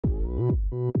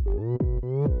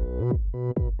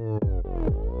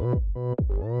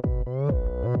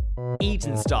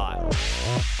Eton style.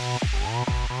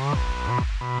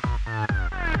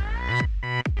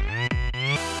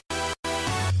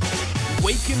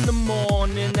 Wake in the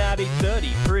morning at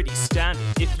 8:30, pretty standard.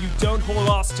 If you don't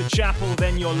haul ass to chapel,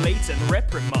 then you're late and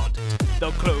reprimanded.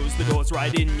 They'll close the doors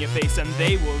right in your face and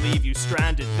they will leave you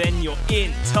stranded. Then you're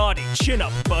in, tardy, chin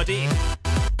up, buddy.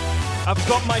 I've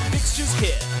got my fixtures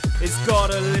here. It's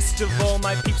got a list of all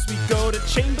my peeps. We go to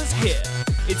chambers here.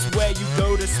 It's where you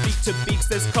go to speak to beaks.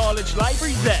 There's college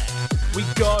library there. We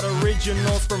got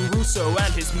originals from Rousseau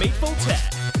and his mate Voltaire,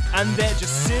 and they're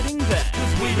just sitting there.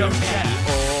 'Cause we don't care.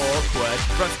 Awkward,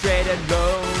 frustrated,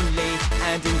 lonely,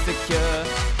 and insecure.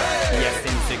 Hey. Yes,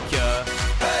 insecure.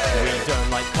 Hey. We don't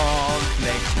like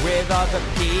conflict with other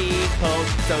people,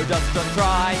 so just don't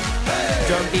try. Hey.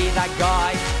 Don't be that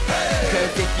guy. Hey.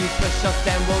 'Cause if you push us,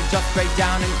 then we'll just break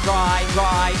down and cry.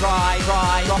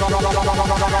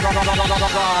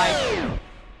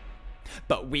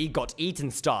 But we got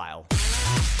Eton style.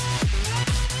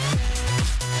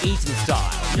 Eton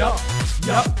style. Yo.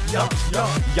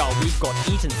 Yo, we've got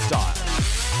Eton style.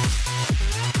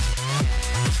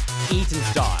 Eton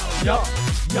style. Yo.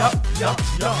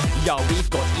 Yo, we've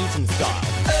got Eton style.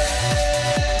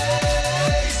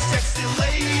 Hey, sexy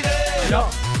lady. Yo.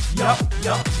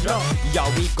 Yo,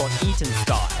 we've got Eton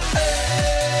style.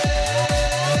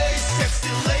 Hey, sexy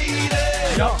lady.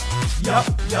 Yo.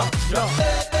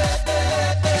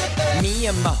 Me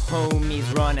and my homies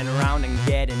running around and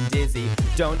getting dizzy.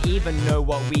 Don't even know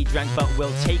what we drank, but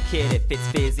we'll take it if it's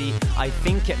fizzy. I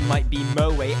think it might be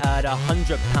Moe at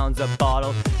 £100 a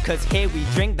bottle, 'cause here we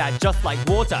drink that just like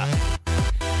water.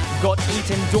 Got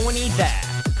Eton Dorney there.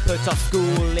 Put our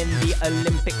school in the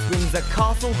Olympics, Windsor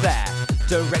Castle there.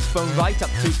 Direct phone right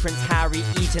up to Prince Harry,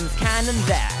 Eton's cannon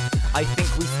there. I think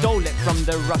we stole it from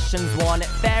the Russians, won it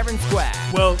fair and square.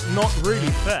 Well, not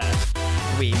really fair.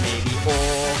 We may be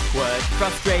awkward,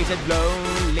 frustrated,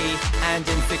 lonely, and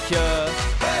insecure.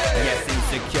 Hey. Yes,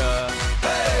 insecure.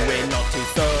 Hey. We're not too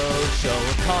social,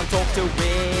 can't talk to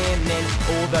women,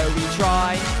 although we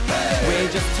try. Hey. We're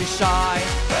just too shy.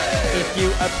 Hey. If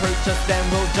you approach us, then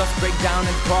we'll just break down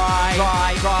and cry.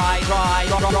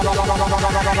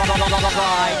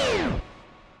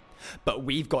 But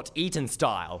we've got Eton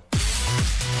style.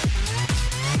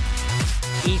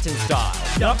 Eton style.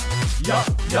 Yo.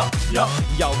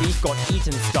 Yo, we've got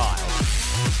Eton style.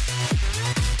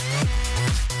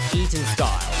 Eton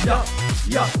style.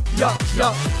 Yo.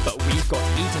 But we've got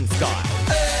Eton style.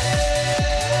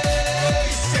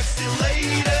 Hey, sexy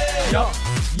lady. Yo.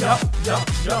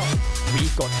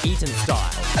 We've got Eton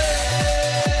style.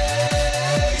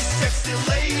 Hey, sexy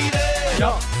lady.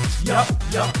 Yo. No,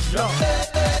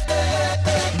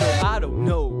 I don't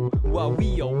know why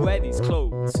we all wear these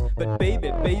clothes, but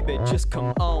baby, just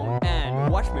come on and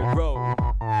watch me roll.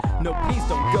 No, please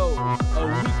don't go, or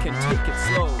we can take it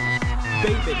slow.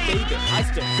 Baby, I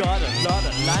still got a lot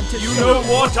of land to show. You know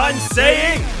what I'm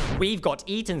saying? We've got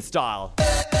Eton style. Hey,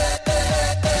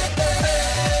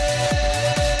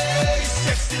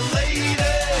 sexy lady.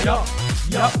 Yo.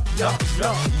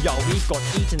 Yo, we've got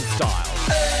Eton style.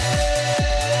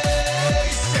 Hey,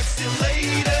 sexy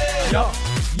lady. Yo.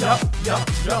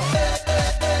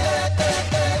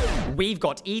 We've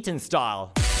got Eton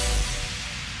style.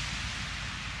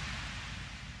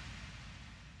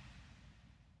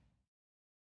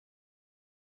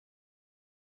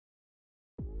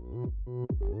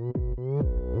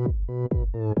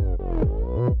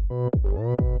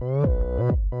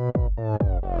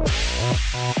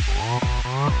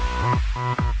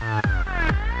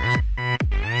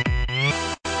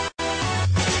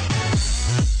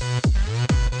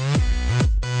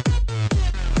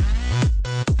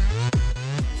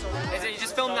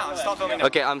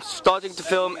 Okay, I'm starting to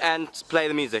film and play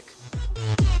the music.